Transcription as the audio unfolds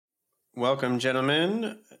Welcome,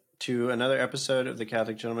 gentlemen, to another episode of the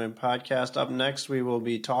Catholic Gentleman Podcast. Up next, we will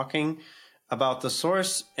be talking about the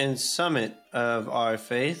source and summit of our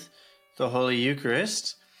faith, the Holy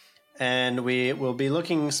Eucharist. And we will be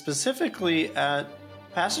looking specifically at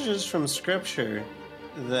passages from Scripture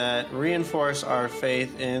that reinforce our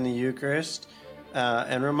faith in the Eucharist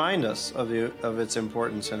and remind us of its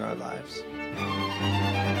importance in our lives.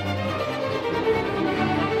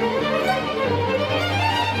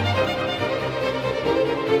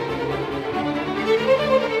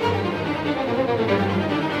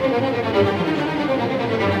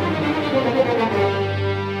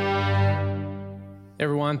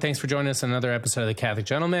 Everyone, thanks for joining us on another episode of the Catholic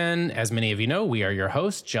Gentleman. As many of you know, we are your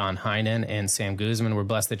hosts, John Heinen and Sam Guzman. We're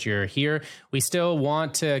blessed that you're here. We still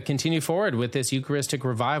want to continue forward with this Eucharistic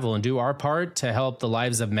revival and do our part to help the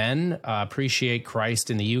lives of men appreciate Christ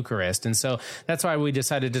in the Eucharist. And so that's why we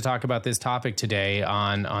decided to talk about this topic today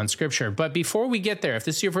on Scripture. But before we get there, if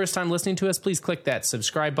this is your first time listening to us, please click that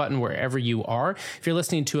subscribe button wherever you are. If you're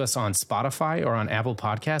listening to us on Spotify or on Apple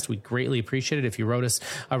Podcasts, we greatly appreciate it if you wrote us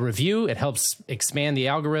a review. It helps expand the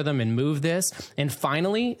algorithm and move this. And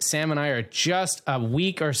finally, Sam and I are just a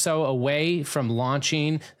week or so away from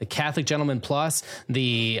launching the Catholic Gentleman Plus,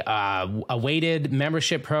 the awaited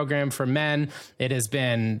membership program for men. It has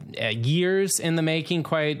been years in the making,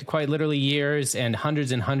 quite literally years, and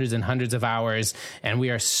hundreds of hours. And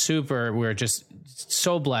we're just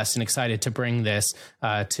so blessed and excited to bring this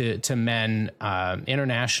to men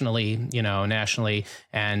internationally, nationally,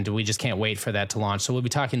 and we just can't wait for that to launch. So we'll be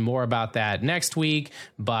talking more about that next week,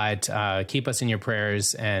 but keep us in your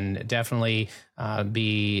prayers and definitely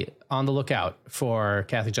be on the lookout for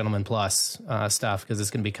Catholic Gentleman Plus stuff, because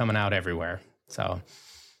it's going to be coming out everywhere. So,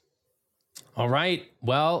 all right,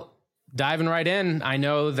 well, diving right in, I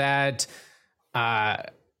know that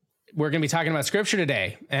we're going to be talking about Scripture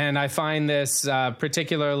today, and I find this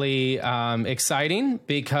particularly exciting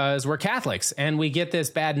because we're Catholics, and we get this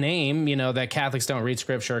bad name, that Catholics don't read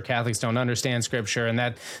Scripture, Catholics don't understand Scripture, and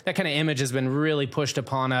that kind of image has been really pushed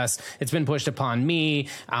upon us. It's been pushed upon me,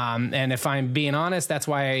 and if I'm being honest, that's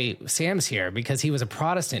why Sam's here, because he was a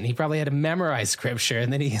Protestant. He probably had to memorize Scripture,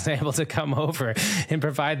 and then he's able to come over and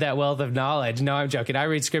provide that wealth of knowledge. No, I'm joking. I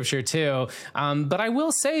read Scripture too, but I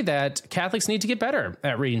will say that Catholics need to get better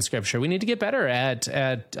at reading Scripture. We need to get better at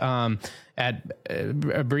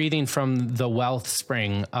breathing from the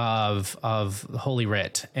wellspring of Holy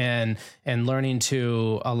Writ and learning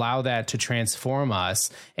to allow that to transform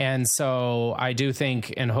us. And so I do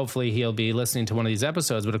think, and hopefully he'll be listening to one of these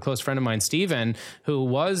episodes, but a close friend of mine, Stephen, who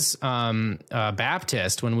was a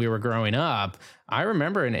Baptist when we were growing up, I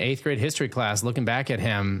remember in 8th grade history class looking back at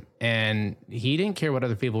him, and he didn't care what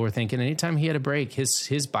other people were thinking. Anytime he had a break,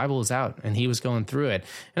 his Bible was out and he was going through it.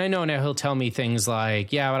 And I know now he'll tell me things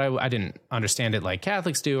like, yeah, but I didn't understand it like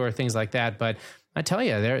Catholics do, or things like that. But I tell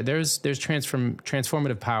you, there's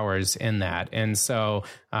transformative powers in that. And so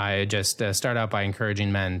I just start out by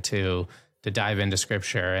encouraging men to dive into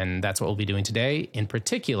Scripture, and that's what we'll be doing today, in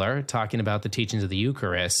particular, talking about the teachings of the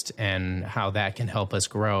Eucharist and how that can help us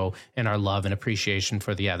grow in our love and appreciation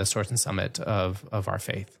for the source and summit of our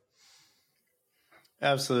faith.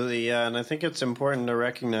 Absolutely, yeah, and I think it's important to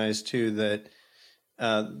recognize, too, that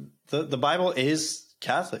the Bible is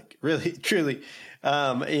Catholic, really, truly,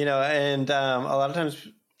 and a lot of times,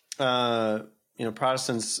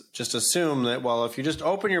 Protestants just assume that, well, if you just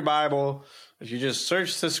open your Bible, if you just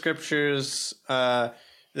search the Scriptures,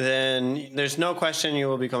 then there's no question you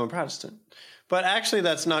will become a Protestant. But actually,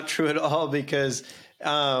 that's not true at all, because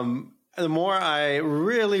the more I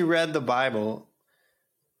really read the Bible,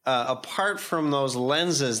 apart from those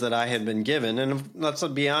lenses that I had been given, and let's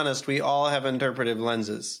be honest, we all have interpretive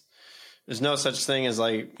lenses. There's no such thing as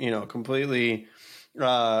completely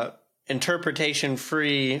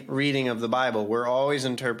interpretation-free reading of the Bible. We're always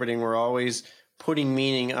interpreting. We're always putting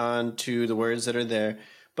meaning onto the words that are there.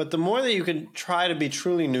 But the more that you can try to be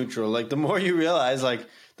truly neutral, the more you realize,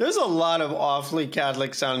 there's a lot of awfully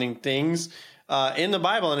Catholic-sounding things in the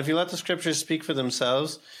Bible. And if you let the Scriptures speak for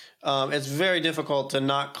themselves, it's very difficult to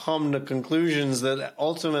not come to conclusions that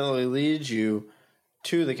ultimately lead you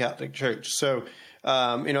to the Catholic Church. So,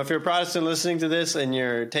 if you're a Protestant listening to this and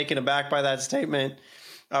you're taken aback by that statement,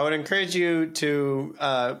 I would encourage you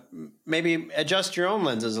to maybe adjust your own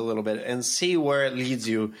lenses a little bit and see where it leads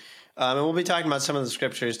you. And we'll be talking about some of the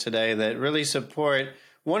Scriptures today that really support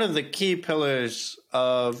one of the key pillars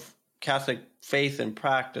of Catholic faith and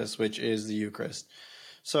practice, which is the Eucharist.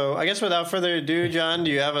 So I guess without further ado, John,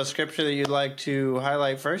 do you have a Scripture that you'd like to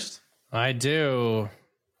highlight first? I do.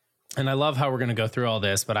 And I love how we're going to go through all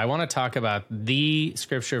this, but I want to talk about the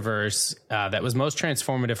scripture verse that was most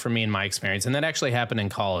transformative for me in my experience. And that actually happened in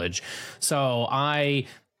college. So I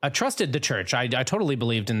trusted the church. I totally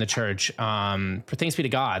believed in the church. For thanks be to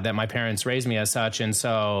God that my parents raised me as such. And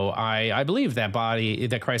so I believed that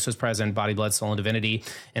Christ was present, body, blood, soul, and divinity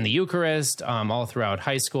in the Eucharist, all throughout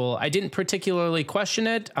high school. I didn't particularly question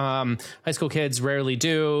it. High school kids rarely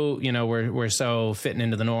do. We're so fitting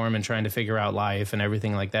into the norm and trying to figure out life and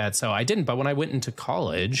everything like that. So I didn't. But when I went into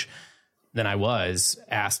college, then I was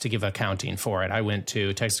asked to give accounting for it. I went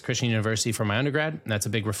to Texas Christian University for my undergrad. That's a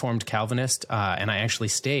big Reformed Calvinist. And I actually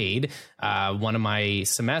stayed one of my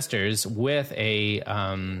semesters with a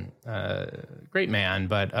great man,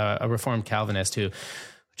 but a Reformed Calvinist who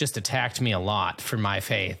just attacked me a lot for my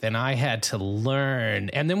faith. And I had to learn.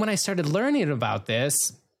 And then when I started learning about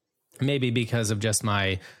this, maybe because of just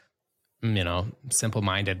my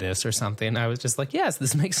simple-mindedness or something, I was just like, yes,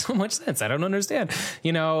 this makes so much sense. I don't understand,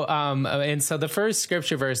 and so the first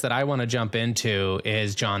scripture verse that I want to jump into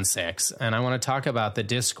is John 6. And I want to talk about the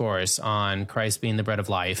discourse on Christ being the bread of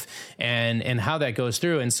life and how that goes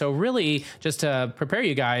through. And so really, just to prepare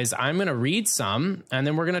you guys, I'm going to read some, and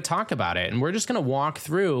then we're going to talk about it. And we're just going to walk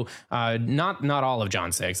through, not all of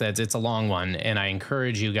John 6. It's a long one. And I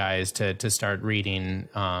encourage you guys to start reading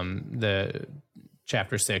the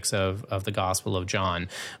chapter 6 of the Gospel of John.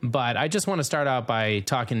 But I just want to start out by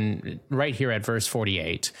talking right here at verse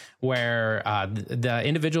 48, where the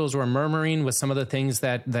individuals were murmuring with some of the things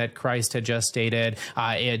that Christ had just stated,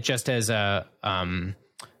 it just as an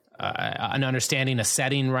understanding, a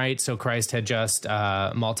setting, right? So Christ had just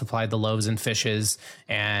multiplied the loaves and fishes,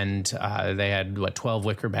 and they had 12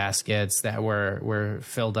 wicker baskets that were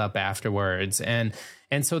filled up afterwards.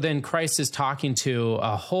 And so then Christ is talking to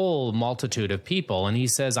a whole multitude of people, and he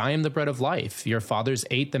says, I am the bread of life. Your fathers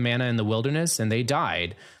ate the manna in the wilderness, and they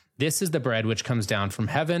died. This is the bread which comes down from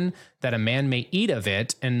heaven, that a man may eat of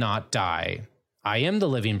it and not die. I am the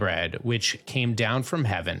living bread which came down from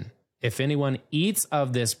heaven. If anyone eats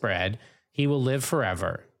of this bread, he will live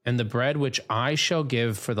forever. And the bread which I shall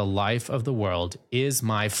give for the life of the world is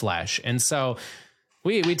my flesh. And so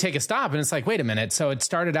we take a stop, and it's like, wait a minute. So it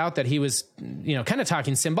started out that he was, kind of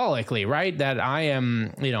talking symbolically, right? That I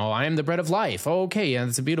am the bread of life. Oh, okay, yeah,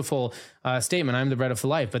 that's a beautiful statement. I'm the bread of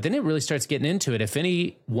life. But then it really starts getting into it. If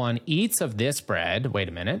anyone eats of this bread, wait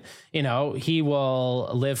a minute, he will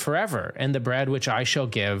live forever. And the bread which I shall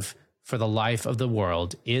give for the life of the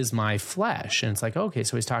world is my flesh. And it's like, okay,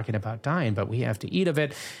 so he's talking about dying, but we have to eat of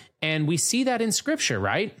it. And we see that in Scripture,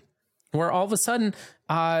 right? Where all of a sudden,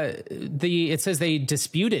 it says they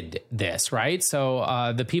disputed this, right?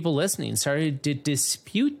 So the people listening started to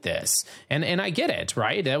dispute this, and I get it,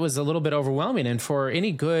 right? That was a little bit overwhelming, and for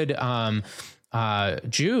any good Jew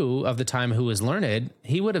of the time who was learned,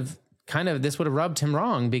 he would have this would have rubbed him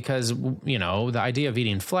wrong, because the idea of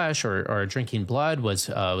eating flesh or drinking blood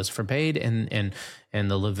was forbade in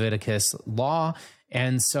the Leviticus law,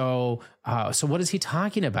 and so what is he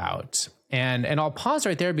talking about? And I'll pause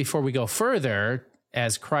right there before we go further,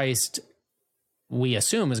 as Christ, we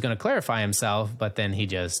assume, is going to clarify himself, but then he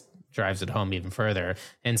just drives it home even further,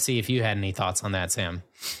 and see if you had any thoughts on that, Sam.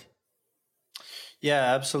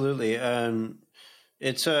 Yeah, absolutely.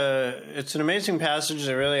 It's an amazing passage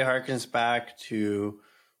that really harkens back to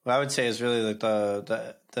what I would say is really like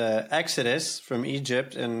the Exodus from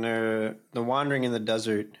Egypt and the wandering in the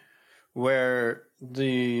desert, where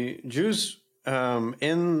the Jews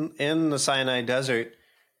in the Sinai desert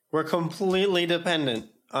were completely dependent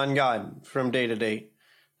on God from day to day.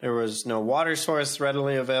 There was no water source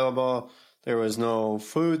readily available. There was no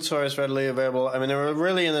food source readily available. I mean, they were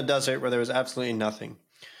really in the desert where there was absolutely nothing.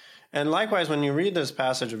 And likewise, when you read this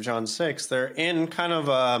passage of John 6, they're in kind of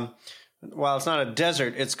well, it's not a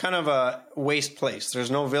desert, it's kind of a waste place.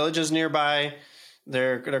 There's no villages nearby.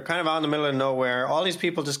 They're kind of out in the middle of nowhere. All these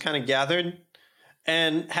people just kind of gathered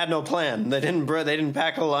and had no plan. They didn't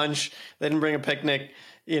pack a lunch. They didn't bring a picnic,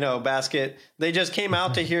 basket. They just came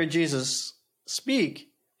out to hear Jesus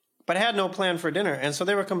speak, but had no plan for dinner. And so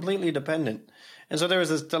they were completely dependent. And so there was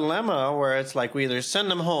this dilemma where it's like, we either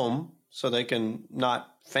send them home so they can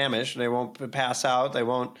not famish, they won't pass out, they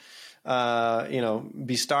won't,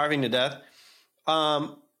 be starving to death.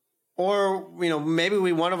 Or,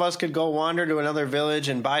 maybe one of us could go wander to another village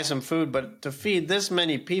and buy some food, but to feed this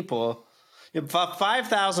many people,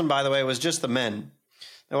 5,000, by the way, was just the men.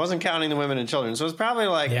 I wasn't counting the women and children. So it was probably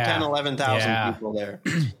like 10, 11,000 people there.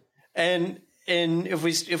 And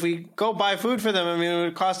if we go buy food for them, I mean, it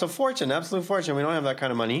would cost a fortune, absolute fortune. We don't have that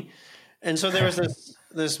kind of money. And so there was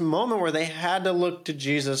this moment where they had to look to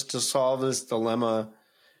Jesus to solve this dilemma.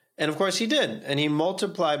 And of course he did. And he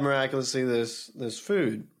multiplied miraculously this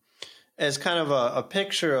food as kind of a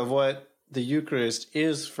picture of what the Eucharist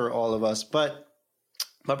is for all of us. But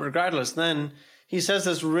regardless, then he says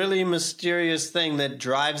this really mysterious thing that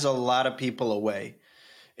drives a lot of people away.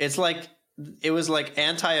 It was like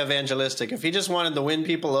anti-evangelistic. If he just wanted to win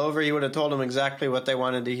people over, he would have told them exactly what they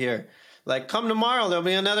wanted to hear. Like, come tomorrow, there'll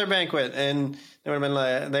be another banquet. And they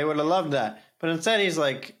would have loved that. But instead he's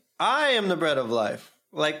like, I am the bread of life.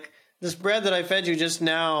 Like, this bread that I fed you just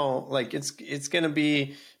now, like, it's going to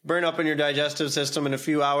be burn up in your digestive system in a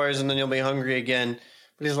few hours, and then you'll be hungry again.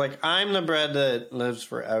 But he's like, I'm the bread that lives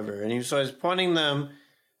forever. And so he's pointing them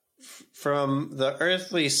from the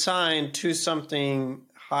earthly sign to something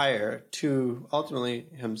higher, to ultimately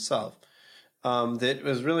himself. That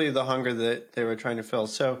was really the hunger that they were trying to fill.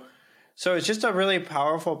 So it's just a really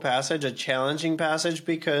powerful passage, a challenging passage,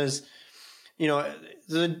 because, you know,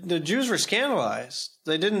 the Jews were scandalized.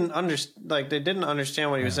 They didn't understand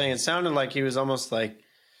what he was saying. It sounded like he was almost like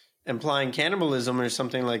implying cannibalism or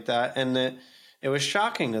something like that, and that it was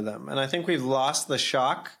shocking to them. And I think we've lost the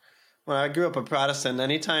shock. When I grew up a Protestant,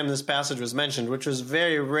 anytime this passage was mentioned, which was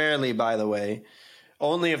very rarely, by the way,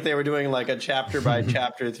 only if they were doing like a chapter by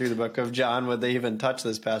chapter through the book of John would they even touch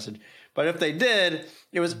this passage. But if they did,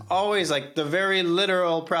 it was always like the very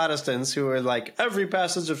literal Protestants who were like, every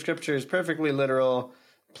passage of Scripture is perfectly literal,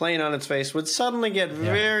 plain on its face, would suddenly get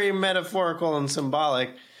very metaphorical and symbolic.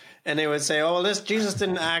 And they would say, oh, well, Jesus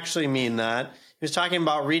didn't actually mean that. He was talking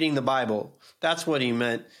about reading the Bible. That's what he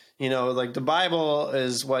meant. You know, like the Bible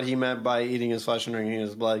is what he meant by eating his flesh and drinking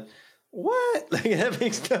his blood. What? Like, that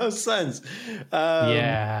makes no sense.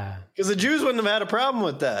 Because the Jews wouldn't have had a problem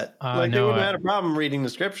with that. They wouldn't have had a problem reading the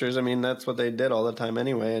Scriptures. I mean, that's what they did all the time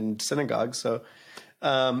anyway in synagogues. So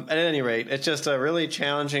at any rate, it's just a really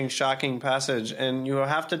challenging, shocking passage. And you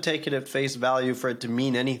have to take it at face value for it to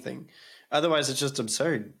mean anything. Otherwise, it's just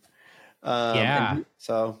absurd. And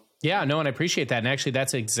I appreciate that. And actually,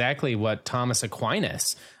 that's exactly what Thomas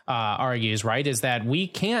Aquinas argues, right? Is that we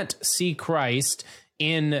can't see Christ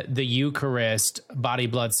in the Eucharist, body,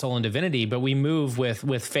 blood, soul, and divinity, but we move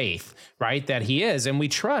with faith, right? That he is. And we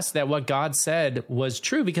trust that what God said was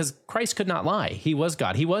true, because Christ could not lie. He was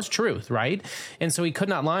God. He was truth, right? And so he could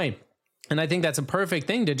not lie. And I think that's a perfect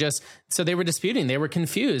thing to so they were disputing, they were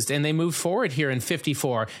confused, and they moved forward here in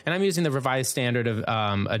 54. And I'm using the Revised Standard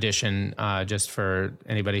edition just for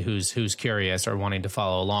anybody who's curious or wanting to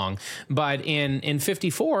follow along. But in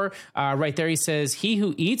 54, right there, he says, he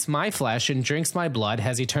who eats my flesh and drinks my blood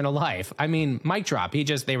has eternal life. I mean, mic drop.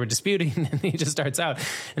 They were disputing, and he just starts out.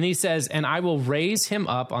 And he says, and I will raise him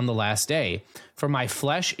up on the last day, for my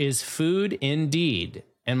flesh is food indeed,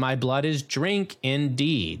 and my blood is drink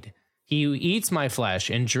indeed. He who eats my flesh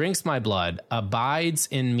and drinks my blood abides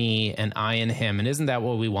in me and I in him. And isn't that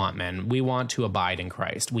what we want, men? We want to abide in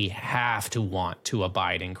Christ. We have to want to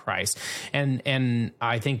abide in Christ. And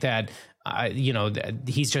I think that,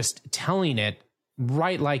 he's just telling it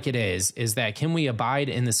right like it is that can we abide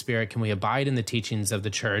in the Spirit? Can we abide in the teachings of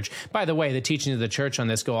the church? By the way, the teachings of the church on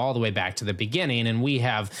this go all the way back to the beginning. And we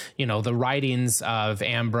have, the writings of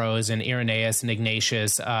Ambrose and Irenaeus and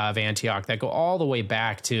Ignatius of Antioch that go all the way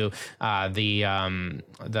back to the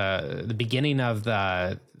beginning of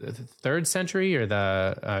the third century or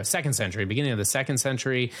the second century, beginning of the second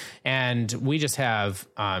century. And we just have,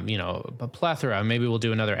 a plethora. Maybe we'll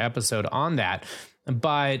do another episode on that.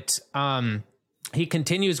 But, he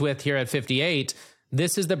continues with here at 58,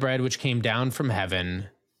 this is the bread which came down from heaven,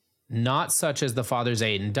 not such as the fathers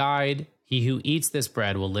ate and died. He who eats this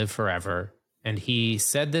bread will live forever. And he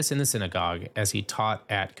said this in the synagogue as he taught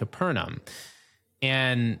at Capernaum.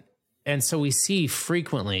 And so we see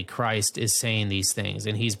frequently Christ is saying these things,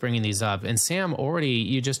 and he's bringing these up. And Sam, you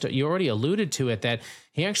already alluded to it, that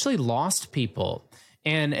he actually lost people.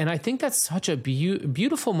 And I think that's such a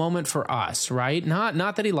beautiful moment for us, right?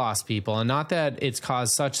 Not that he lost people, and not that it's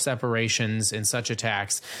caused such separations and such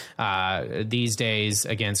attacks these days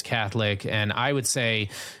against Catholic. And I would say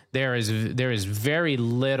there is very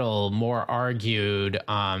little more argued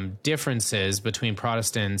differences between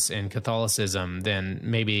Protestants and Catholicism than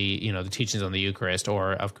maybe the teachings on the Eucharist,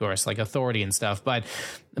 or of course like authority and stuff. But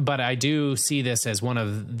I do see this as one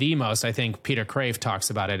of the most. I think Peter Crave talks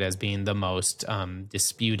about it as being the most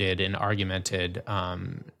disputed and argumented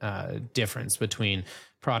difference between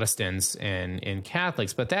Protestants and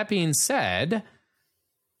Catholics. But that being said,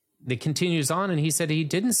 it continues on, and he said he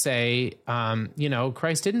didn't say,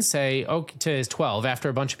 Christ didn't say to his 12 after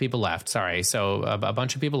a bunch of people left. Sorry. So a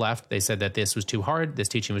bunch of people left. They said that this was too hard. This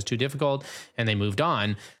teaching was too difficult, and they moved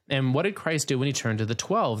on. And what did Christ do when he turned to the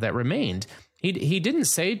 12 that remained? He didn't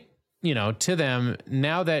say to them,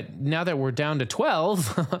 now that we're down to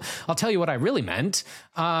 12, I'll tell you what I really meant.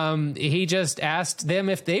 He just asked them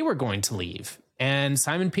if they were going to leave. And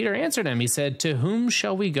Simon Peter answered him. He said, "To whom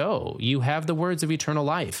shall we go? You have the words of eternal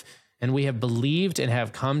life. And we have believed and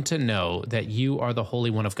have come to know that you are the Holy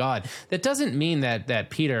One of God." That doesn't mean that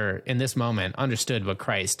Peter in this moment understood what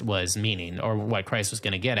Christ was meaning or what Christ was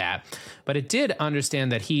going to get at. But it did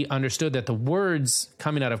understand that he understood that the words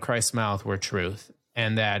coming out of Christ's mouth were truth,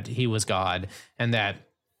 and that he was God, and that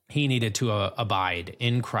he needed to abide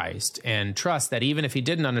in Christ and trust that even if he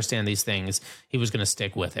didn't understand these things, he was going to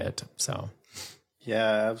stick with it. So,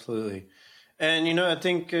 yeah, absolutely. And, I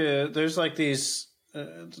think there's like these...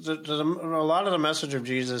 a lot of the message of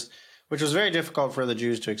Jesus, which was very difficult for the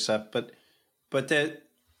Jews to accept, but that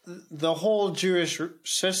the whole Jewish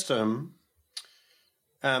system,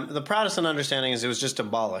 the Protestant understanding is it was just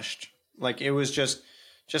abolished. Like it was just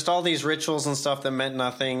all these rituals and stuff that meant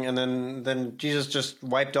nothing, and then Jesus just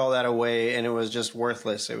wiped all that away, and it was just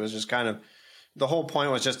worthless. It was just kind of, the whole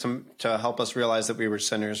point was just to help us realize that we were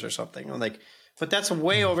sinners or something. But that's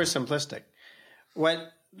way oversimplistic.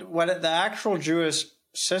 What the actual Jewish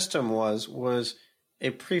system was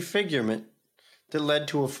a prefigurement that led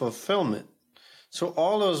to a fulfillment. So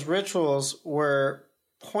all those rituals were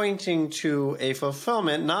pointing to a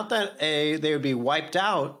fulfillment, not that they would be wiped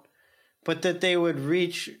out, but that they would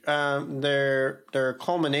reach their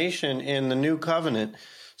culmination in the new covenant.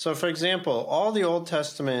 So, for example, all the Old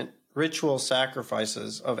Testament ritual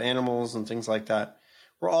sacrifices of animals and things like that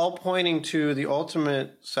were all pointing to the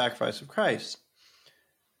ultimate sacrifice of Christ.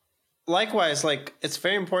 Likewise, it's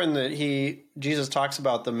very important that Jesus talks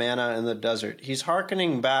about the manna in the desert. He's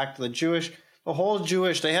hearkening back to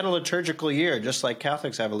they had a liturgical year, just like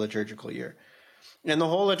Catholics have a liturgical year. And the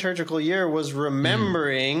whole liturgical year was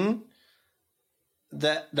remembering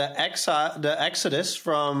the Exodus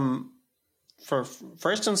for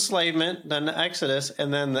first enslavement, then the Exodus,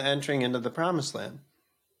 and then the entering into the Promised Land.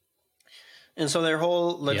 And so their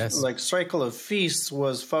whole cycle of feasts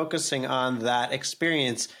was focusing on that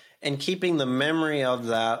experience and keeping the memory of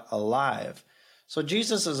that alive. So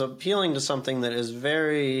Jesus is appealing to something that is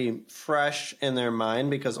very fresh in their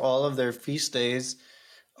mind, because all of their feast days,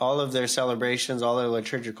 all of their celebrations, all their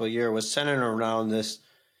liturgical year was centered around this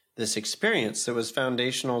experience that was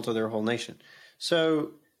foundational to their whole nation.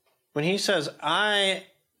 So when he says, "I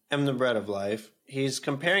am the bread of life," he's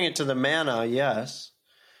comparing it to the manna, yes,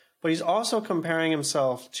 but he's also comparing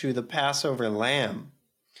himself to the Passover lamb.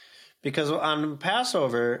 Because on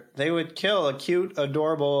Passover, they would kill a cute,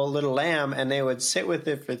 adorable little lamb, and they would sit with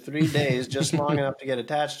it for 3 days, just long enough to get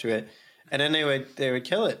attached to it, and then they would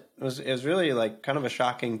kill it. It was really kind of a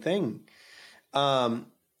shocking thing.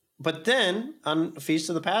 But then on the Feast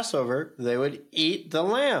of the Passover, they would eat the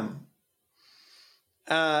lamb.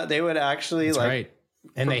 They would actually That's right,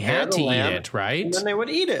 and they had to eat it, right? And then they would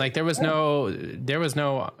eat it. There was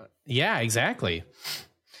no. Yeah, exactly.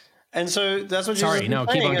 And so that's what Jesus Sorry, no,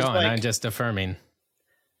 keep on going. I'm just affirming.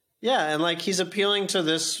 Yeah, and he's appealing to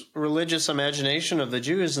this religious imagination of the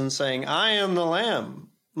Jews and saying, "I am the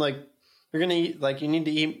lamb. You're gonna eat. You need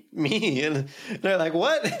to eat me." And they're like,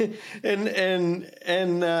 "What?"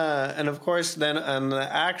 and of course, then on the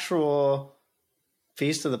actual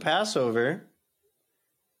Feast of the Passover,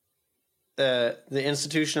 the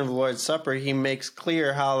institution of the Lord's Supper, he makes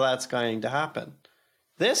clear how that's going to happen.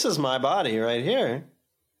 This is my body right here.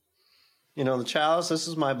 The chalice, this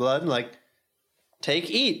is my blood. Take,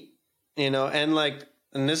 eat, and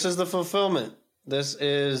this is the fulfillment. This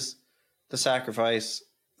is the sacrifice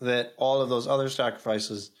that all of those other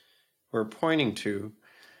sacrifices were pointing to.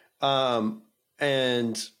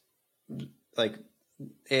 It's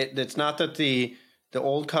not that the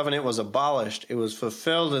old covenant was abolished. It was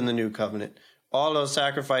fulfilled in the new covenant. All those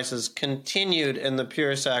sacrifices continued in the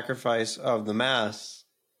pure sacrifice of the Mass.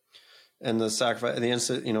 And the sacrifice,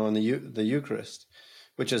 the Eucharist,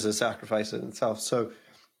 which is a sacrifice in itself. So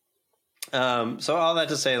all that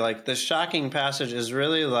to say, this shocking passage is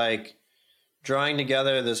really drawing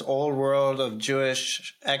together this old world of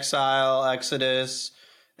Jewish exile, Exodus,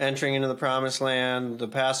 entering into the Promised Land, the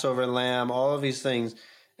Passover lamb, all of these things,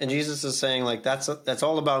 and Jesus is saying that's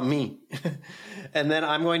all about me, and then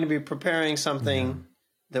I'm going to be preparing something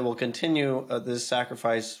that will continue this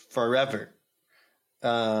sacrifice forever.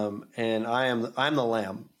 And I'm the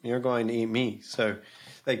lamb. You're going to eat me. So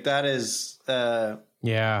that is a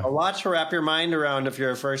lot to wrap your mind around if you're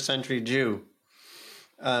a first century Jew.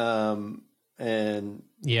 And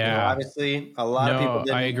obviously a lot of people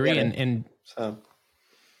didn't. I agree. And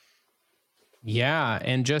yeah,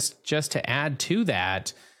 and just to add to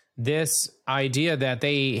that, this idea that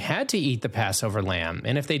they had to eat the Passover lamb.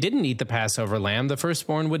 And if they didn't eat the Passover lamb, the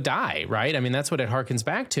firstborn would die, right? I mean, that's what it harkens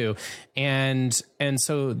back to. And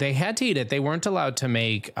so they had to eat it. They weren't allowed to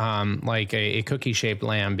make like a cookie-shaped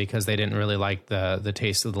lamb because they didn't really like the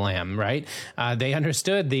taste of the lamb, right? They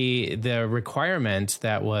understood the requirement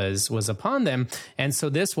that was upon them. And so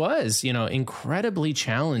this was, incredibly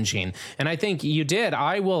challenging. And I think you did.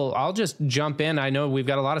 I'll just jump in. I know we've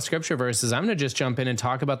got a lot of scripture verses. I'm going to just jump in and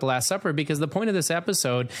talk about the Last Supper, because the point of this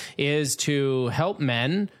episode is to help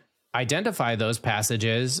men identify those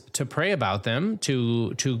passages, to pray about them,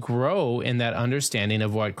 to grow in that understanding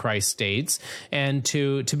of what Christ states, and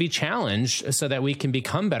to be challenged so that we can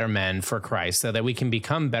become better men for Christ, so that we can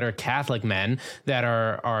become better Catholic men that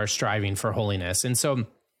are striving for holiness. And so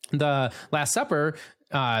the Last Supper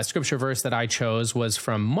scripture verse that I chose was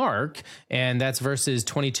from Mark, and that's verses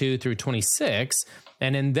 22 through 26.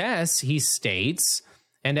 And in this, he states,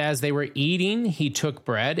 "And as they were eating, he took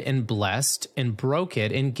bread and blessed and broke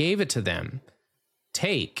it and gave it to them.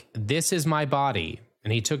 'Take, this is my body.'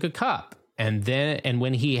 And he took a cup, and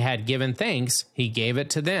when he had given thanks, he gave it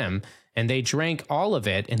to them, and they drank all of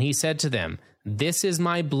it. And he said to them, 'This is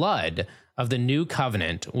my blood of the new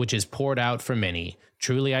covenant, which is poured out for many.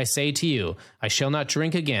 Truly I say to you, I shall not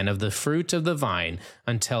drink again of the fruit of the vine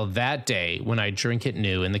until that day when I drink it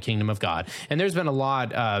new in the kingdom of God.'" And there's been a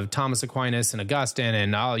lot of Thomas Aquinas and Augustine,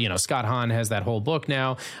 and Scott Hahn has that whole book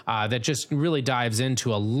now that just really dives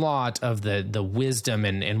into a lot of the wisdom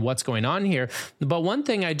and what's going on here. But one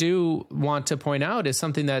thing I do want to point out is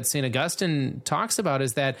something that St. Augustine talks about,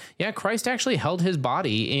 is that, Christ actually held his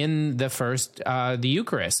body in the first, the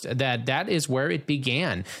Eucharist, that is where it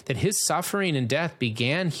began, that his suffering and death began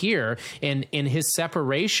here in his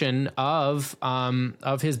separation of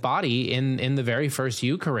his body in the very first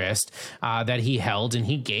Eucharist that he held and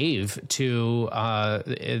he gave to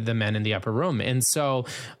the men in the upper room. And so,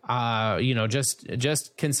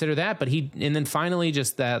 just consider that. But and then finally,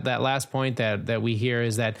 just that last point that we hear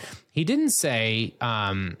is that he didn't say,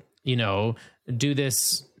 do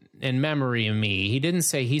this in memory of me. He didn't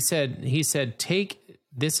say, he said, "Take,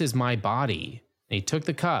 this is my body." And he took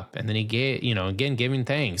the cup, and then he gave, again, giving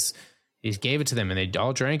thanks, he gave it to them, and they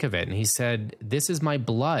all drank of it. And he said, "This is my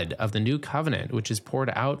blood of the new covenant, which is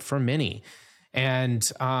poured out for many." And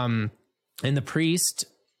the priest,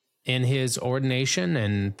 in his ordination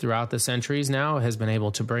and throughout the centuries now, has been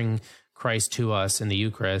able to bring Christ to us in the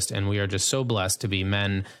Eucharist. And we are just so blessed to be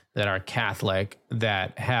men that are Catholic,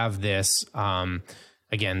 that have this,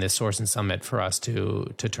 again, this source and summit for us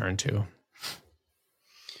to turn to.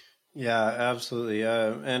 Yeah, absolutely.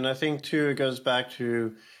 And I think, too, it goes back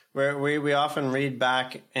to where we often read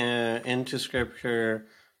back into Scripture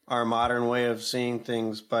our modern way of seeing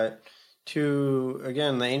things. But to,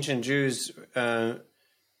 again, the ancient Jews, the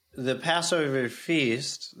Passover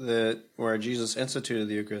feast where Jesus instituted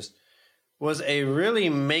the Eucharist was a really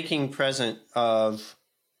making present of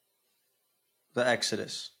the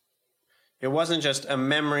Exodus. It wasn't just a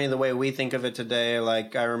memory the way we think of it today,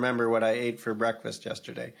 like I remember what I ate for breakfast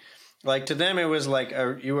yesterday. Like to them, it was like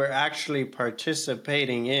you were actually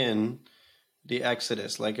participating in the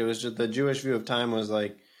Exodus. Like it was just the Jewish view of time was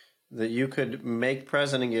like that you could make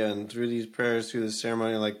present again through these prayers, through the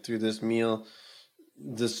ceremony, like through this meal,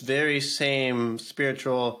 this very same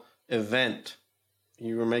spiritual event.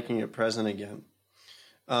 You were making it present again.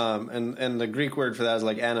 And the Greek word for that is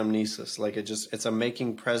like anamnesis, like it's a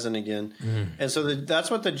making present again. And so that's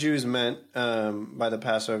what the Jews meant by the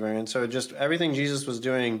Passover. And so just everything Jesus was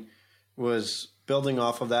doing was building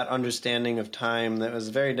off of that understanding of time that was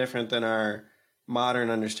very different than our modern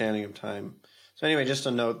understanding of time. So anyway, just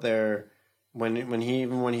a note there, when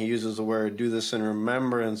he uses the word, "Do this in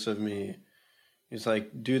remembrance of me," he's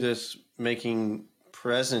like, do this making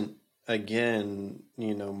present again,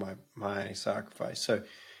 my sacrifice. So,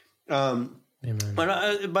 Amen.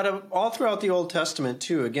 But all throughout the Old Testament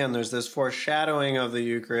too, again, there's this foreshadowing of the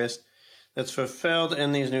Eucharist that's fulfilled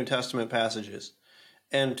in these New Testament passages.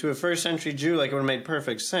 And to a first century Jew, like it would have made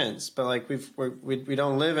perfect sense. But like we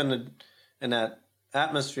don't live in that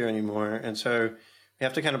atmosphere anymore, and so we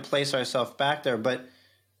have to kind of place ourselves back there. But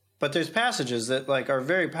there's passages that like are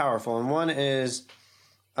very powerful, and one is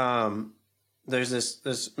there's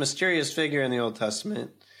this mysterious figure in the Old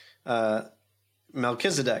Testament,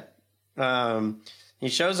 Melchizedek. He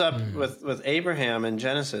shows up with Abraham in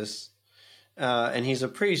Genesis, and he's a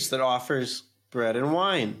priest that offers bread and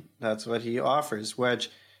wine. That's what he offers, which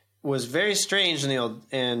was very strange in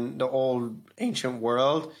the old ancient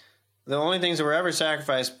world. The only things that were ever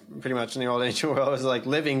sacrificed, pretty much in the old ancient world, was like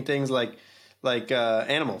living things, like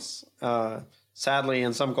animals. Sadly,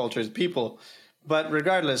 in some cultures, people. But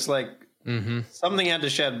regardless, like Something had to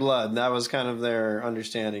shed blood. That was kind of their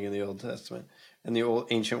understanding in the Old Testament and the old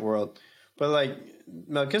ancient world. But like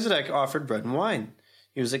Melchizedek offered bread and wine.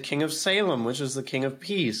 He was a king of Salem, which is the king of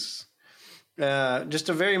peace. Just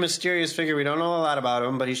a very mysterious figure. We don't know a lot about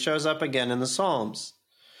him, but he shows up again in the Psalms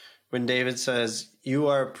when David says, "You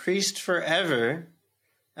are a priest forever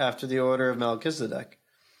after the order of Melchizedek."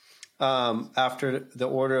 After the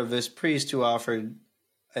order of this priest who offered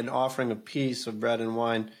an offering of peace of bread and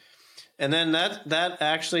wine. And then that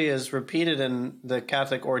actually is repeated in the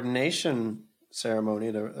Catholic ordination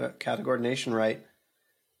ceremony, the Catholic ordination rite.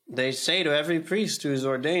 They say to every priest who is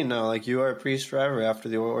ordained now, like, you are a priest forever after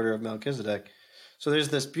the order of Melchizedek. So there's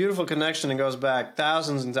this beautiful connection that goes back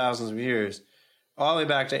thousands and thousands of years, all the way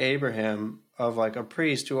back to Abraham, of like a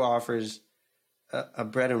priest who offers a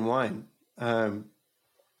bread and wine.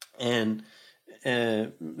 And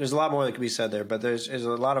there's a lot more that could be said there, but there's a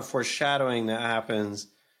lot of foreshadowing that happens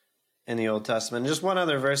in the Old Testament. And just one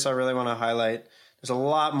other verse I really want to highlight. There's a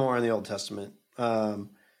lot more in the Old Testament.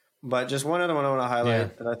 But just one other one I want to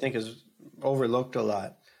highlight that I think is overlooked a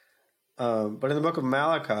lot. But in the book of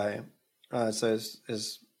Malachi, it says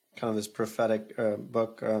is kind of this prophetic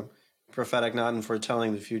book, prophetic not in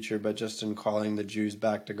foretelling the future, but just in calling the Jews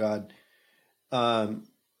back to God.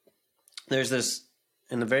 There's this,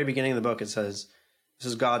 in the very beginning of the book, it says, this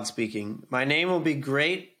is God speaking, "My name will be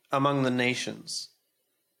great among the nations."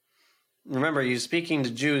 Remember, he's speaking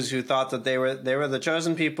to Jews who thought that they were the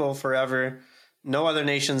chosen people forever. No other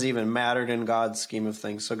nations even mattered in God's scheme of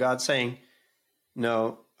things. So God's saying,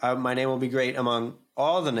 no, my name will be great among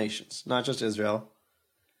all the nations, not just Israel.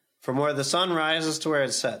 From where the sun rises to where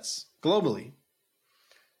it sets, globally.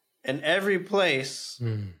 In every place,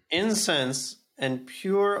 incense and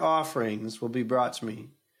pure offerings will be brought to me,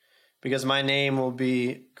 because my name will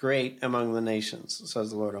be great among the nations, says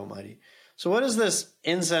the Lord Almighty. So what is this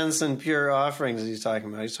incense and pure offerings he's talking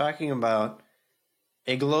about? He's talking about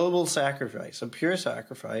a global sacrifice, a pure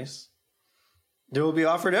sacrifice that will be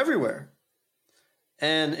offered everywhere.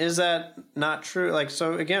 And is that not true? Like,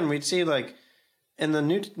 so again, we'd see like in the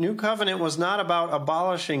new covenant was not about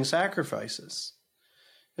abolishing sacrifices.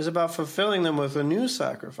 It was about fulfilling them with a new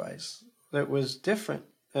sacrifice that was different.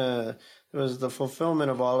 It was the fulfillment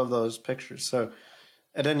of all of those pictures. So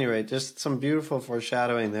at any rate, just some beautiful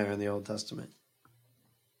foreshadowing there in the Old Testament.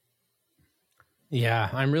 Yeah,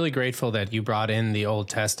 I'm really grateful that you brought in the Old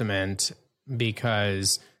Testament,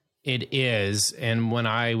 because it is. And when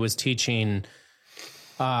I was teaching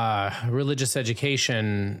religious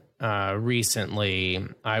education recently,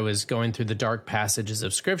 I was going through the dark passages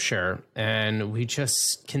of Scripture, and we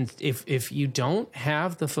just can, if you don't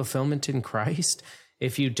have the fulfillment in Christ,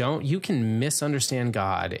 if you don't, you can misunderstand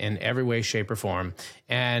God in every way, shape, or form.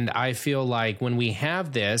 And I feel like when we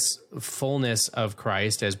have this fullness of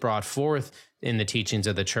Christ as brought forth in the teachings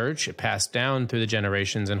of the church, passed down through the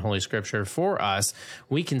generations in Holy Scripture for us,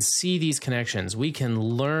 we can see these connections. We can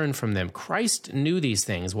learn from them. Christ knew these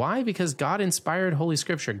things. Why? Because God inspired Holy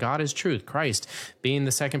Scripture. God is truth. Christ, being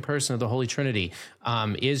the second person of the Holy Trinity,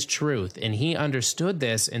 is truth. And he understood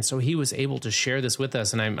this, and so he was able to share this with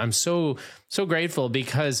us. And I'm so grateful,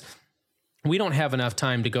 because we don't have enough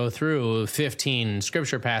time to go through 15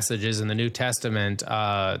 scripture passages in the New Testament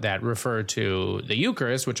that refer to the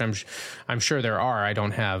Eucharist, which I'm sure there are. I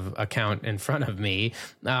don't have a count in front of me,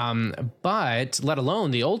 but let alone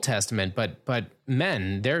the Old Testament. But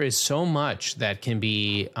men, there is so much that can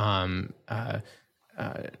be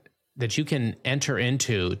that you can enter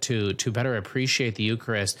into to better appreciate the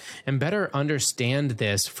Eucharist and better understand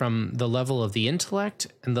this from the level of the intellect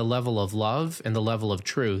and the level of love and the level of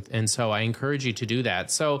truth. And so I encourage you to do that.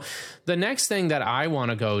 So the next thing that I want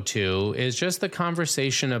to go to is just the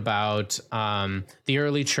conversation about the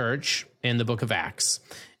early church in the book of Acts,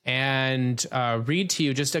 and read to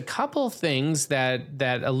you just a couple things that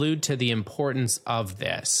allude to the importance of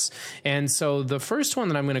this. And so the first one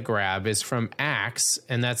that I'm going to grab is from Acts,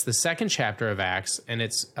 and that's the second chapter of Acts, and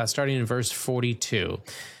it's starting in verse 42.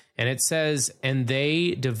 And it says, "And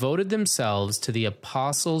they devoted themselves to the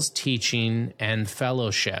apostles' teaching and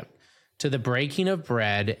fellowship, to the breaking of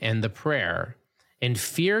bread and the prayer. And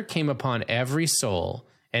fear came upon every soul,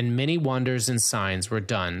 and many wonders and signs were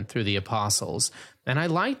done through the apostles." And I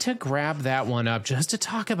like to grab that one up just to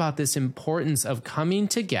talk about this importance of coming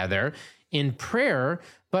together in prayer,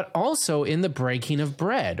 but also in the breaking of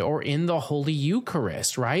bread or in the Holy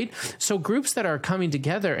Eucharist, right? So groups that are coming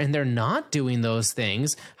together and they're not doing those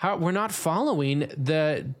things, we're not following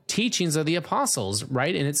the teachings of the apostles,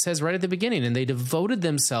 right? And it says right at the beginning, and they devoted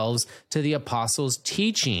themselves to the apostles'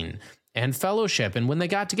 teaching and fellowship. And when they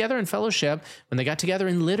got together in fellowship, when they got together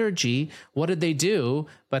in liturgy, what did they do?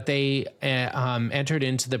 But they entered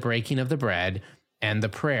into the breaking of the bread and the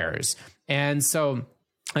prayers. And so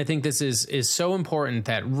I think this is so important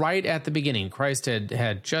that right at the beginning, Christ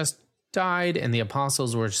had just died and the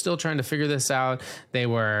apostles were still trying to figure this out. They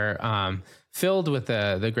were filled with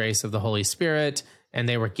the grace of the Holy Spirit, and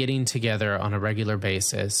they were getting together on a regular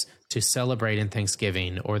basis to celebrate in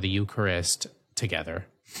Thanksgiving or the Eucharist together.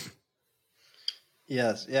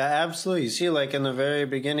 Yes, yeah, absolutely. You see, like in the very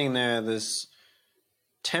beginning there, this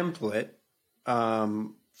template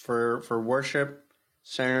for worship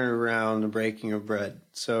centered around the breaking of bread.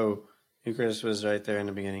 So Eucharist was right there in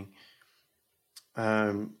the beginning.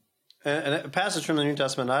 And a passage from the New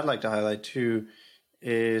Testament I'd like to highlight too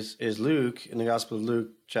is Luke, in the Gospel of Luke,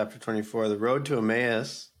 chapter 24, the road to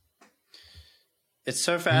Emmaus. It's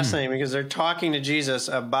so fascinating because they're talking to Jesus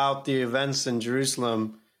about the events in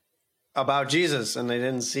Jerusalem about Jesus, and they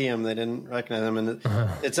didn't see him, they didn't recognize him, and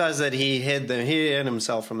it says that he hid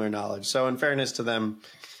himself from their knowledge. So in fairness to them,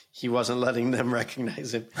 he wasn't letting them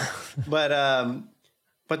recognize him. But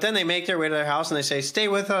then they make their way to their house and they say, "Stay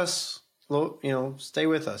with us, stay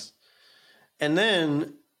with us." And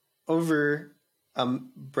then over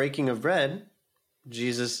breaking of bread,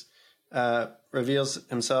 Jesus reveals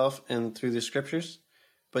himself and through the scriptures.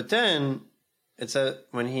 But then it said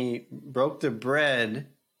when he broke the bread,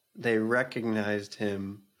 they recognized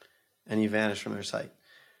him and he vanished from their sight.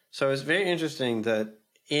 So it's very interesting that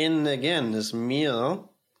in, again, this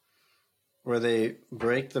meal where they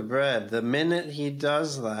break the bread, the minute he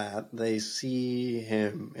does that, they see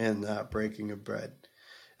him in that breaking of bread.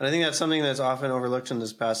 And I think that's something that's often overlooked in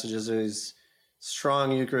this passage is there's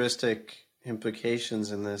strong Eucharistic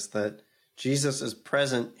implications in this, that Jesus is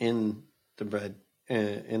present in the bread,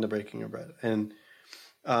 in the breaking of bread. And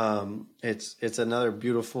it's another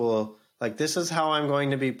beautiful, like, this is how I'm going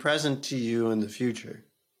to be present to you in the future.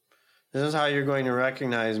 This is how you're going to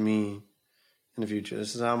recognize me in the future.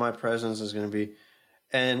 This is how my presence is going to be.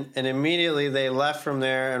 And immediately they left from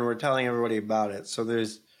there and were telling everybody about it. So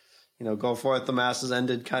there's, go forth, the masses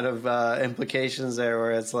ended kind of implications there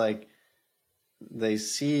where it's like they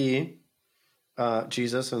see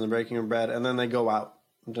Jesus and the breaking of bread, and then they go out.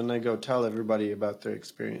 And then they go tell everybody about their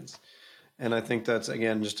experience. And I think that's,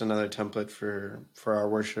 again, just another template for our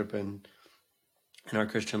worship and in our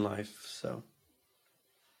Christian life. So,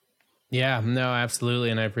 yeah, no, absolutely,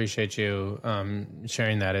 and I appreciate you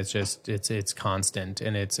sharing that. It's just it's constant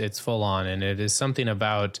and it's full on, and it is something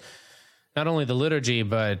about not only the liturgy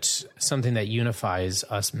but something that unifies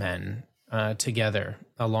us men together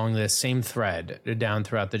along this same thread down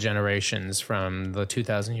throughout the generations from the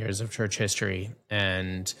 2,000 years of church history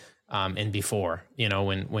and before,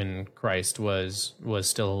 when Christ was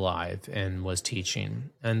still alive and was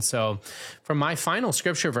teaching. And so for my final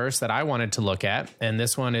scripture verse that I wanted to look at, and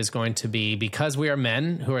this one is going to be, because we are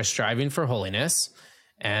men who are striving for holiness,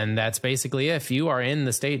 and that's basically, if you are in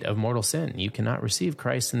the state of mortal sin, you cannot receive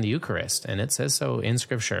Christ in the Eucharist. And it says so in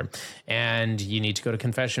Scripture. And you need to go to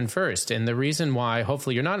confession first. And the reason why,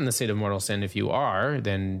 hopefully you're not in the state of mortal sin. If you are,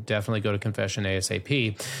 then definitely go to confession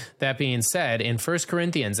ASAP. That being said, in 1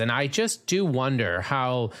 Corinthians, and I just do wonder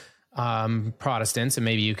how Protestants, and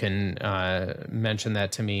maybe you can mention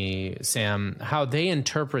that to me, Sam, how they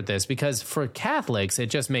interpret this, because for Catholics,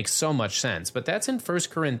 it just makes so much sense. But that's in 1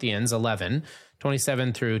 Corinthians 11,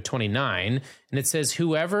 27 through 29, and it says,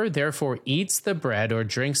 "Whoever therefore eats the bread or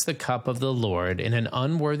drinks the cup of the Lord in an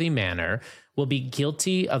unworthy manner will be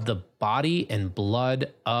guilty of the body and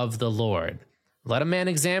blood of the Lord. Let a man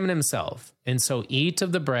examine himself, and so eat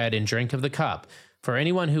of the bread and drink of the cup. For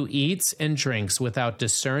anyone who eats and drinks without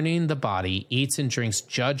discerning the body eats and drinks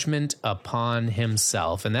judgment upon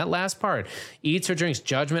himself." And that last part, eats or drinks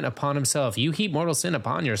judgment upon himself. You heap mortal sin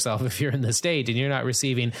upon yourself if you're in the state and you're not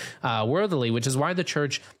receiving worthily, which is why the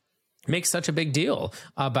church makes such a big deal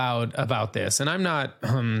about this. And I'm not,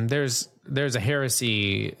 there's a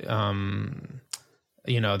heresy,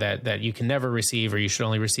 that you can never receive, or you should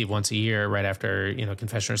only receive once a year right after,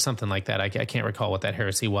 confession or something like that. I can't recall what that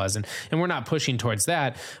heresy was. And we're not pushing towards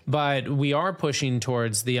that, but we are pushing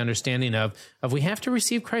towards the understanding of we have to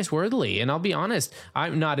receive Christ worthily. And I'll be honest,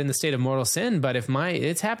 I'm not in the state of mortal sin, but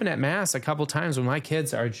it's happened at Mass a couple times when my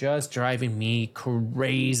kids are just driving me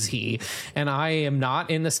crazy and I am not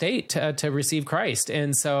in the state to receive Christ.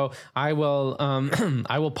 And so I will,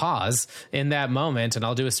 I will pause in that moment and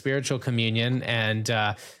I'll do a spiritual communion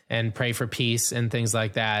and pray for peace and things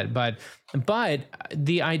like that. But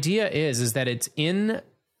the idea is that it's in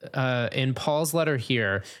Paul's letter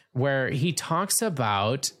here where he talks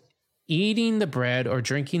about eating the bread or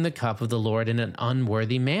drinking the cup of the Lord in an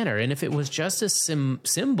unworthy manner. And if it was just a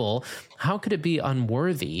symbol, how could it be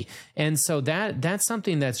unworthy? And so that's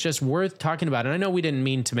something that's just worth talking about. And I know we didn't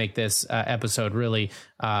mean to make this episode really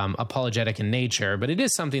apologetic in nature, but it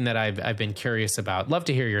is something that I've been curious about. Love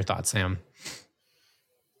to hear your thoughts, Sam.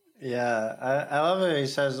 Yeah, I love it. He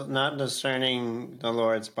says, not discerning the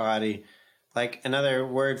Lord's body. Like another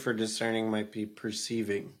word for discerning might be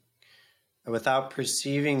perceiving. Without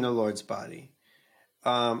perceiving the Lord's body.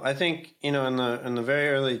 I think, in the very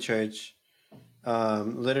early church,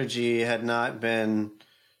 liturgy had not been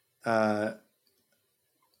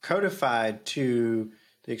codified to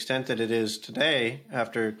the extent that it is today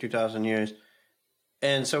after 2,000 years.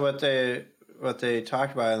 And so what they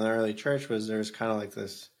talked about in the early church was there was kind of like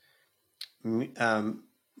this,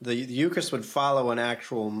 the Eucharist would follow an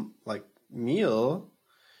actual like meal,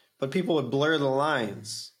 but people would blur the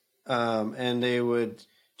lines. And they would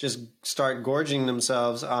just start gorging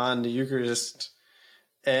themselves on the Eucharist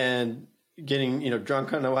and getting,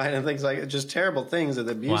 drunk on the wine and things like it, just terrible things and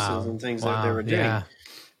abuses and things that they were doing. Yeah.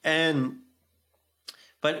 And,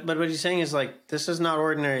 but what he's saying is like, this is not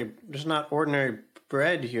ordinary. There's not ordinary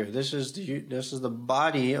bread here. This is the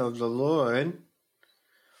body of the Lord.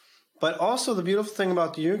 But also the beautiful thing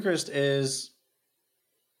about the Eucharist is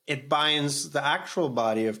it binds the actual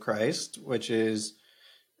body of Christ, which is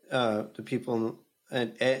the people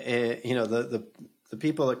and the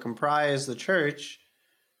people that comprise the church.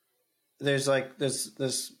 There's like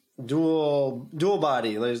this dual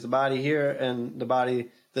body. There's the body here and the body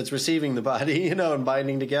that's receiving the body, and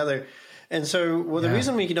binding together. And so, the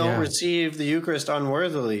reason we don't receive the Eucharist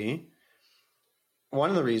unworthily, one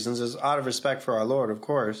of the reasons is out of respect for our Lord, of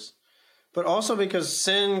course, but also because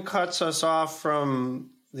sin cuts us off from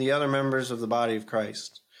the other members of the body of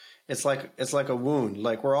Christ. It's like a wound.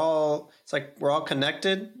 Like we're all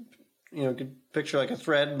connected. You could picture like a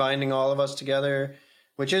thread binding all of us together,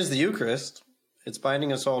 which is the Eucharist. It's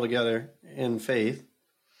binding us all together in faith.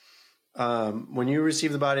 When you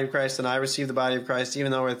receive the body of Christ and I receive the body of Christ, even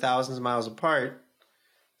though we're thousands of miles apart,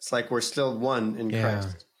 it's like we're still one in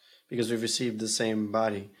Christ because we've received the same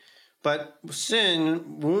body. But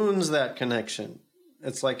sin wounds that connection.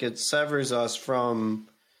 It's like it severs us from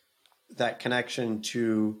that connection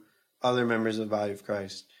to other members of the body of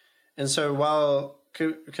Christ. And so while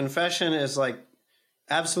confession is like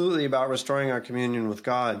absolutely about restoring our communion with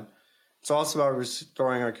God, it's also about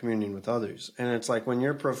restoring our communion with others. And it's like when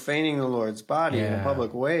you're profaning the Lord's body in a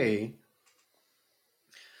public way,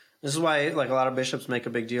 this is why like a lot of bishops make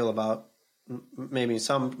a big deal about, maybe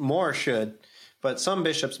some more should, but some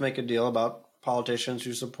bishops make a deal about politicians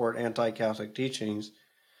who support anti-Catholic teachings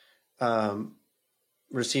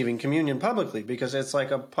receiving communion publicly, because it's like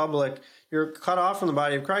you're cut off from the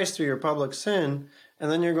body of Christ through your public sin,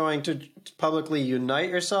 and then you're going to publicly unite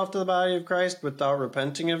yourself to the body of Christ without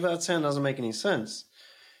repenting of that sin. It doesn't make any sense.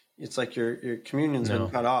 It's like your communion's been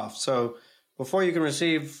cut off. So before you can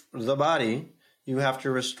receive the body, you have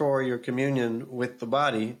to restore your communion with the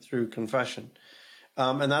body through confession.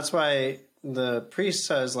 And that's why the priest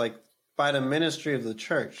says, like, by the ministry of the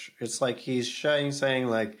church, it's like he's saying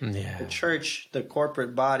like the church, the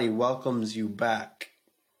corporate body welcomes you back.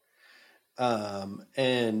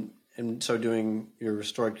 And so doing your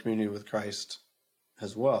restored communion with Christ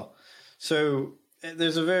as well. So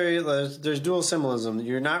there's dual symbolism.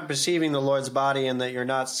 You're not receiving the Lord's body and that you're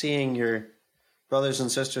not seeing your brothers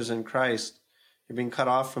and sisters in Christ. You're being cut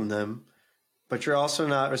off from them, but you're also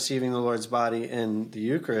not receiving the Lord's body in the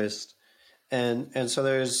Eucharist. And so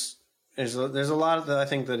there's a lot that I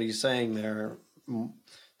think that he's saying there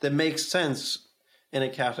that makes sense in a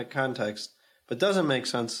Catholic context, but doesn't make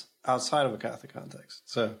sense outside of a Catholic context.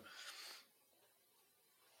 So,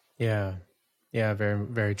 yeah, very,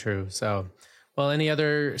 very true. So, well, any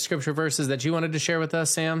other scripture verses that you wanted to share with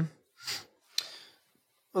us, Sam?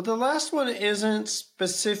 Well, the last one isn't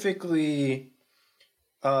specifically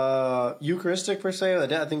Eucharistic per se.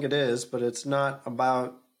 I think it is, but it's not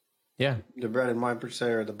about the bread and wine per se,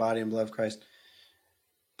 or the body and blood of Christ.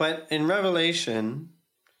 But in Revelation,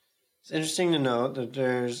 it's interesting to note that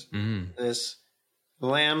there's this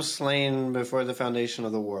lamb slain before the foundation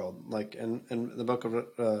of the world. Like in the book of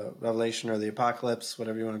Revelation, or the Apocalypse,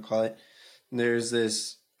 whatever you want to call it, there's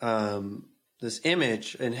this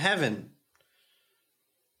image in heaven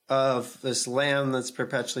of this lamb that's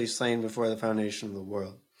perpetually slain before the foundation of the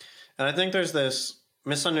world. And I think there's this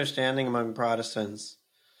misunderstanding among Protestants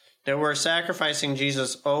that we're sacrificing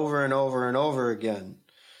Jesus over and over and over again.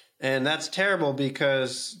 And that's terrible,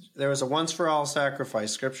 because there was a once-for-all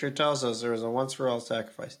sacrifice. Scripture tells us there was a once-for-all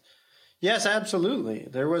sacrifice. Yes, absolutely.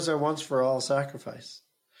 There was a once-for-all sacrifice.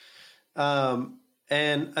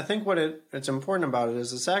 And I think what it's important about it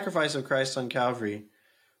is the sacrifice of Christ on Calvary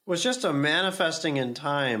was just a manifesting in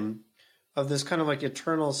time of this kind of like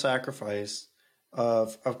eternal sacrifice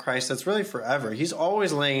of Christ that's really forever. He's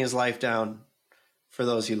always laying his life down for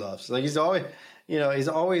those he loves. Like he's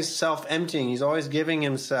always self-emptying. He's always giving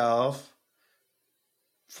himself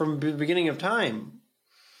from the beginning of time.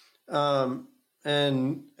 And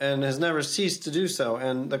has never ceased to do so.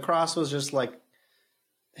 And the cross was just like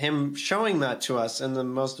him showing that to us in the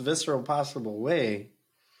most visceral possible way.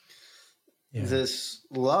 Yeah. This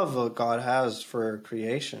love that God has for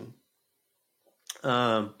creation.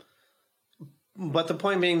 But the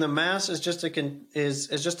point being, the Mass is just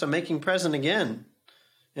a making present again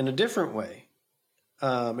in a different way, in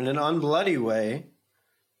an unbloody way,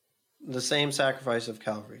 the same sacrifice of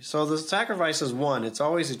Calvary. So the sacrifice is one; it's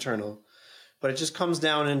always eternal, but it just comes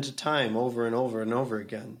down into time over and over and over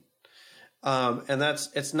again. And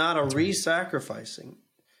it's not a re-sacrificing.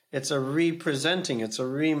 It's a representing. It's a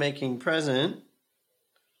remaking present,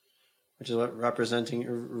 which is what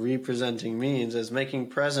representing means, is making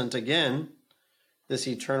present again this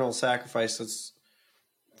eternal sacrifice that's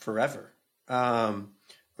forever,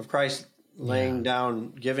 of Christ laying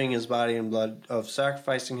down, giving his body and blood, of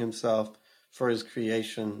sacrificing himself for his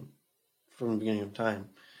creation from the beginning of time.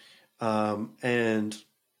 And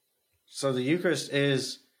so the Eucharist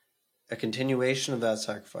is a continuation of that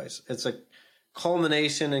sacrifice. It's a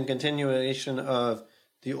culmination and continuation of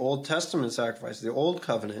the Old Testament sacrifice, the Old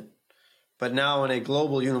Covenant, but now in a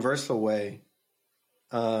global, universal way,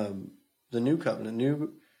 the New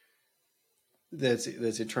Covenant, that's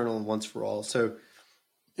eternal and once for all. So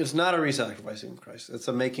it's not a re-sacrificing of Christ. It's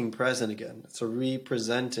a making present again. It's a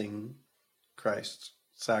representing Christ's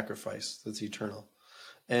sacrifice that's eternal.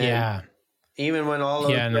 And even when all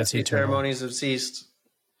of the ceremonies have ceased,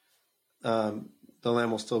 the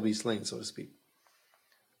lamb will still be slain, so to speak.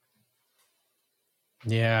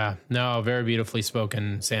 Yeah, no, very beautifully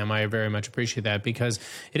spoken, Sam. I very much appreciate that, because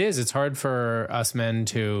it's hard for us men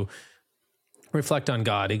to reflect on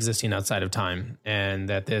God existing outside of time, and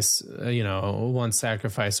that this, one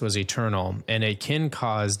sacrifice was eternal, and it can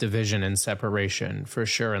cause division and separation for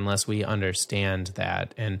sure, unless we understand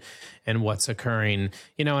that and what's occurring,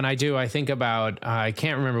 and I think about, I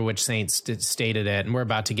can't remember which saint stated it, and we're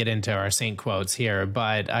about to get into our saint quotes here,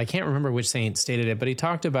 but I can't remember which saint stated it, but he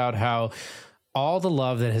talked about how all the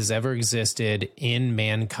love that has ever existed in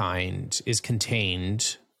mankind is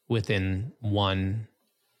contained within one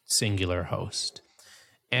singular host.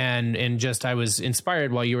 And just, I was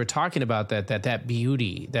inspired while you were talking about that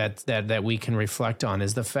beauty that we can reflect on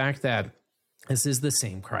is the fact that this is the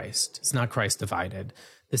same Christ. It's not Christ divided.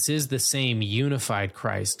 This is the same unified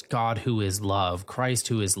Christ, God who is love, Christ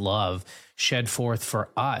who is love, shed forth for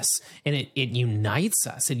us. And it unites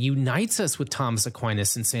us. It unites us with Thomas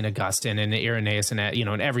Aquinas and St. Augustine and Irenaeus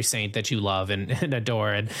and every saint that you love and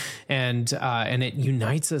adore. And it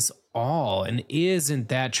unites us all. And isn't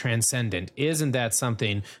that transcendent? Isn't that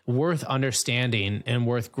something worth understanding and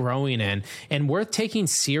worth growing in and worth taking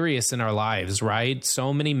serious in our lives, right?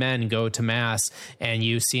 So many men go to Mass and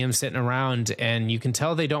you see them sitting around and you can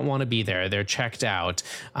tell they don't want to be there. They're checked out.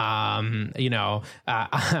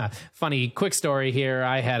 Funny quick story here.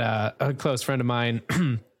 I had a close friend of mine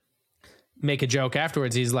make a joke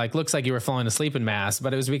afterwards. He's like, looks like you were falling asleep in Mass,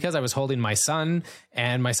 but it was because I was holding my son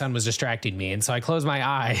and my son was distracting me. And so I closed my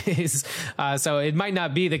eyes. So it might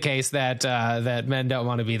not be the case that men don't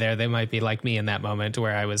want to be there. They might be like me in that moment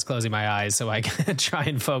where I was closing my eyes so I could try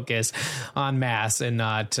and focus on Mass and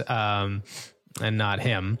not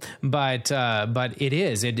him, but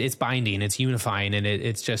it's binding, it's unifying, and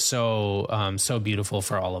it's just so beautiful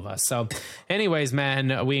for all of us. So anyways,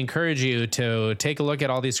 man, we encourage you to take a look at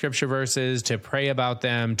all these scripture verses, to pray about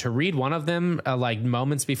them, to read one of them like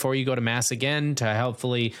moments before you go to Mass again, to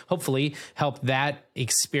hopefully help that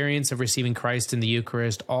experience of receiving Christ in the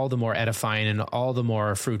Eucharist all the more edifying and all the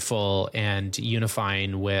more fruitful and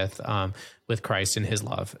unifying with Christ and his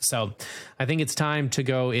love. So I think it's time to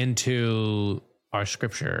go into our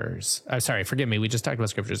scriptures. Sorry, forgive me. We just talked about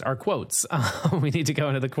scriptures. Our quotes. We need to go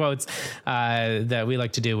into the quotes that we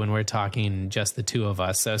like to do when we're talking just the two of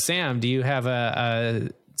us. So Sam, do you have a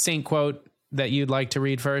saint quote that you'd like to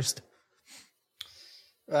read first?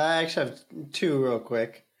 I actually have two real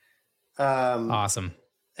quick. Awesome.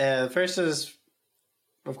 First is,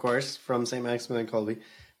 of course, from St. Maximilian Kolbe.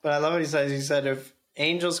 But I love what he says. He said, if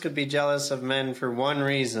angels could be jealous of men for one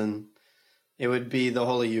reason, it would be the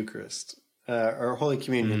Holy Eucharist, or Holy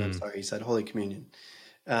Communion. I'm sorry, he said Holy Communion.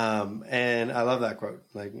 And I love that quote.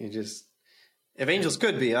 Like, If angels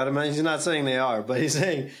could be, he's not saying they are, but he's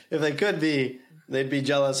saying if they could be, they'd be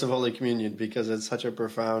jealous of Holy Communion because it's such a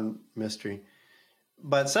profound mystery.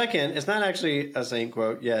 But second, it's not actually a saint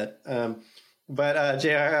quote yet, but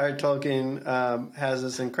J.R.R. Tolkien has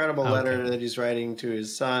this incredible letter that he's writing to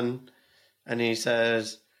his son, and he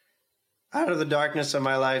says, "Out of the darkness of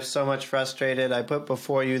my life, so much frustrated, I put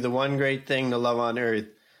before you the one great thing to love on earth,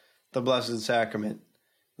 the Blessed Sacrament.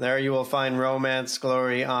 There you will find romance,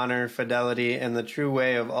 glory, honor, fidelity, and the true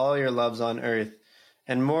way of all your loves on earth,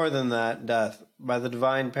 and more than that, death, by the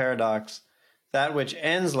divine paradox, that which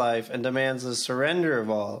ends life and demands the surrender of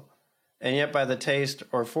all, and yet by the taste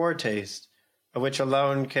or foretaste, of which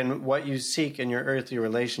alone can what you seek in your earthly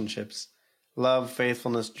relationships, love,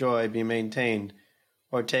 faithfulness, joy, be maintained,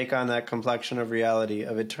 or take on that complexion of reality,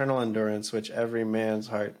 of eternal endurance, which every man's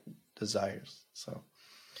heart desires." So,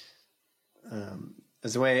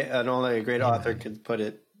 it's the way only a great author could put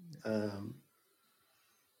it.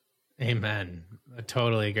 Amen. I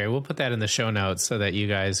totally agree. We'll put that in the show notes so that you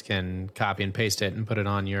guys can copy and paste it and put it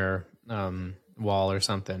on your wall or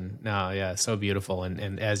something. No, yeah, so beautiful.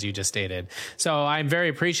 And as you just stated. So I'm very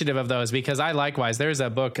appreciative of those because I likewise, there's a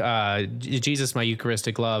book, Jesus, My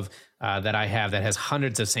Eucharistic Love, that I have that has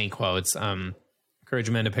hundreds of saint quotes. Encourage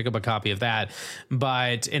men to pick up a copy of that.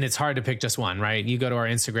 And it's hard to pick just one, right? You go to our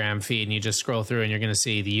Instagram feed and you just scroll through and you're going to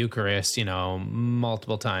see the Eucharist,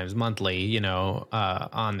 multiple times monthly,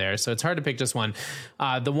 on there. So it's hard to pick just one.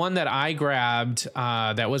 The one that I grabbed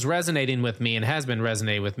that was resonating with me and has been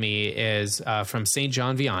resonating with me is from St.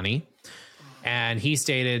 John Vianney. And he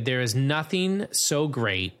stated, "There is nothing so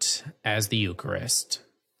great as the Eucharist.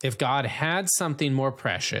 If God had something more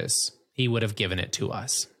precious, he would have given it to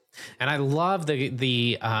us." And I love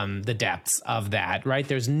the depths of that, right?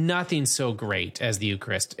 There's nothing so great as the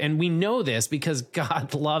Eucharist. And we know this because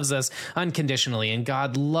God loves us unconditionally and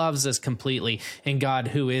God loves us completely. And God,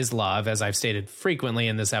 who is love, as I've stated frequently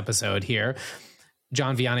in this episode here,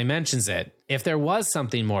 John Vianney mentions it. If there was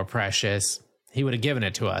something more precious, he would have given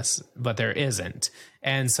it to us, but there isn't.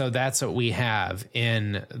 And so that's what we have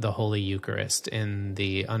in the Holy Eucharist, in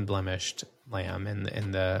the unblemished Lamb, in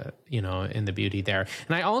the beauty there.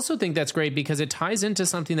 And I also think that's great because it ties into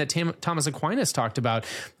something that Thomas Aquinas talked about,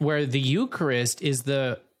 where the Eucharist is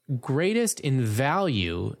the greatest in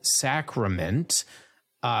value sacrament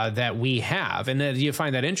that we have. And you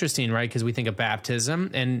find that interesting, right? Because we think of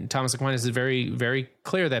baptism, and Thomas Aquinas is very, very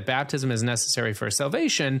clear that baptism is necessary for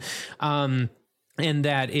salvation, and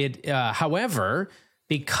that it, however,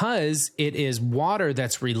 because it is water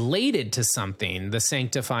that's related to something, the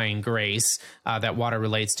sanctifying grace that water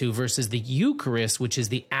relates to, versus the Eucharist, which is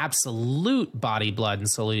the absolute body, blood, and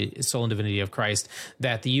soul and divinity of Christ,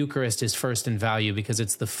 that the Eucharist is first in value because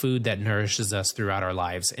it's the food that nourishes us throughout our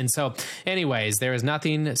lives. And so, anyways, there is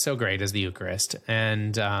nothing so great as the Eucharist.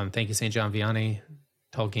 And thank you, St. John Vianney,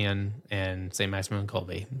 Tolkien, and St. Maximilian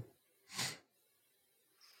Kolbe.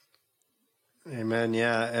 Amen.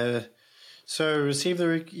 Yeah. So receive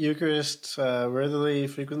the Eucharist worthily,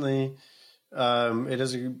 frequently. It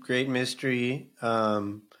is a great mystery.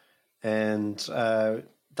 And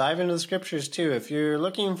dive into the scriptures too. If you're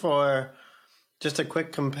looking for just a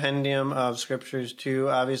quick compendium of scriptures too,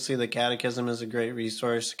 obviously the Catechism is a great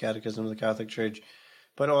resource, Catechism of the Catholic Church,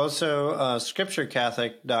 but also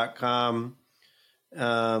scripturecatholic.com.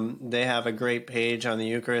 They have a great page on the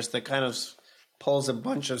Eucharist that kind of pulls a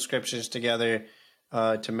bunch of scriptures together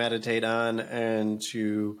to meditate on and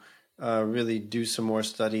to really do some more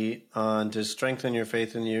study on, to strengthen your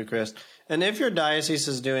faith in the Eucharist. And if your diocese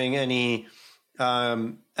is doing any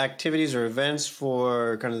activities or events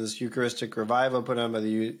for kind of this Eucharistic revival put on by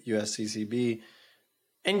the USCCB,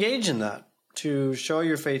 engage in that to show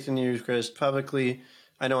your faith in the Eucharist publicly.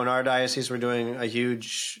 I know in our diocese we're doing a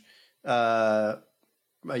huge a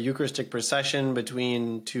Eucharistic procession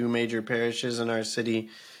between two major parishes in our city.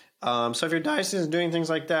 So if your diocese is doing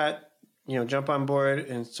things like that, jump on board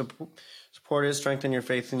and support it, strengthen your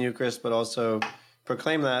faith in the Eucharist, but also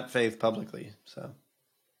proclaim that faith publicly. So,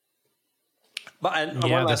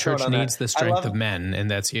 the church needs the strength of men,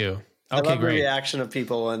 and that's you. Okay, I love great. the reaction of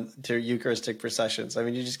people to Eucharistic processions. I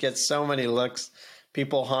mean, you just get so many looks,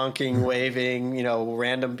 people honking, waving,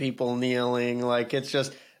 random people kneeling. Like, it's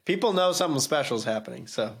just, people know something special is happening.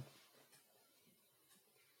 So,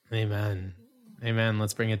 Amen.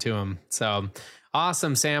 Let's bring it to him. So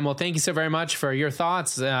awesome, Sam. Well, thank you so very much for your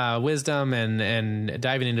thoughts, wisdom, and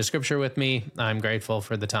diving into scripture with me. I'm grateful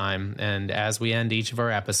for the time. And as we end each of our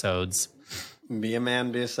episodes, be a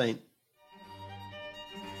man, be a saint.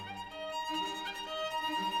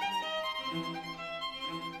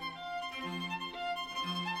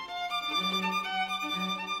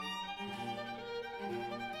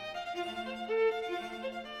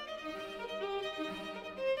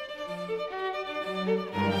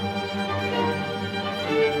 Bye.